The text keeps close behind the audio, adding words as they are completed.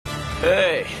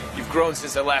Hey, you've grown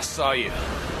since I last saw you.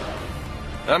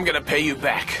 I'm gonna pay you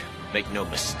back. Make no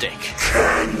mistake.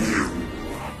 Can you?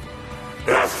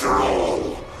 After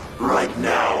all, right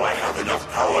now I have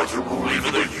enough power to rule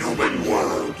even the human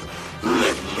world,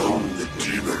 let alone the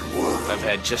demon world. I've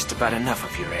had just about enough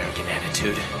of your arrogant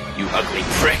attitude, you ugly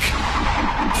prick.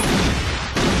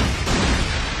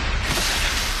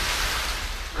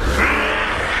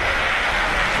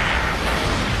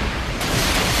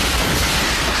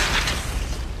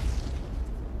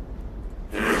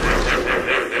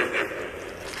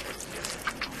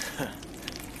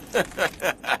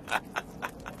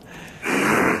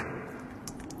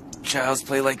 Child's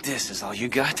play like this is all you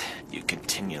got? You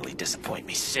continually disappoint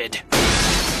me, Sid.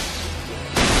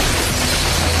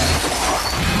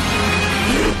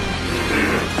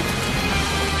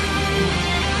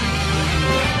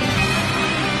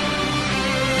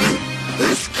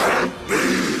 This can't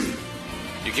be!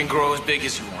 You can grow as big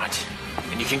as you want,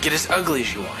 and you can get as ugly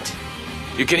as you want.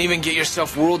 You can even get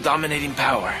yourself world-dominating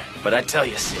power. But I tell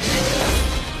you, Sid,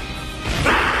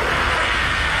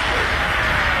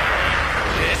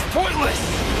 it's pointless!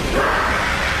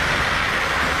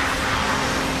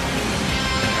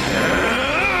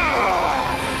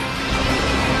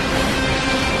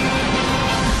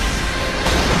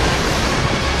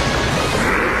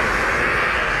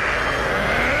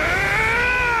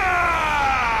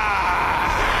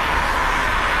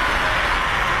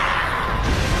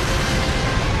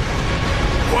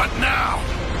 What now?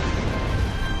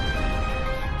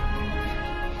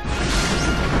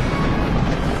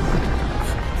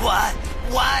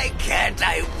 Why can't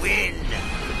I win?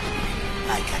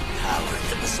 I got power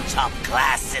that was top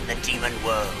class in the demon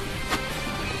world.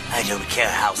 I don't care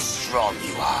how strong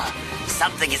you are.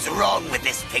 Something is wrong with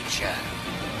this picture.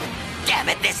 Damn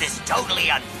it, this is totally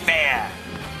unfair.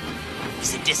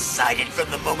 Is it decided from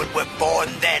the moment we're born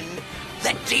then?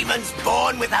 That demons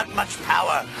born without much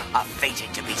power are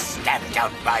fated to be stamped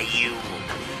out by you?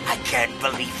 I can't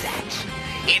believe that.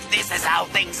 If this is how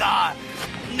things are,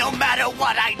 no matter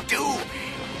what I do,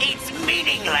 it's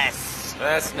meaningless.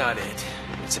 That's not it.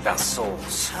 It's about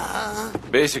souls. Huh?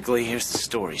 Basically, here's the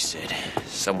story, Sid.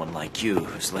 Someone like you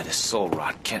who's let his soul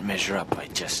rot can't measure up by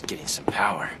just getting some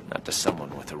power. Not to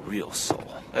someone with a real soul.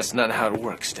 That's not how it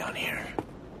works down here.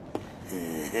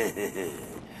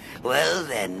 Well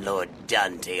then, Lord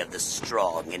Dante of the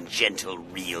strong and gentle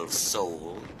real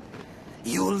soul.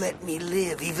 You'll let me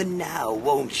live even now,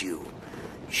 won't you?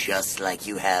 Just like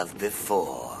you have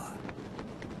before.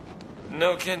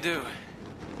 No can do.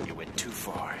 You went too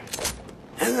far.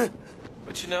 Huh?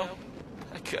 But you know,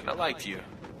 I kinda liked you.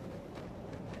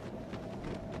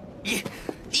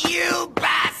 You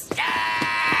bastard!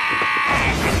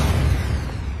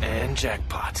 And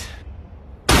Jackpot.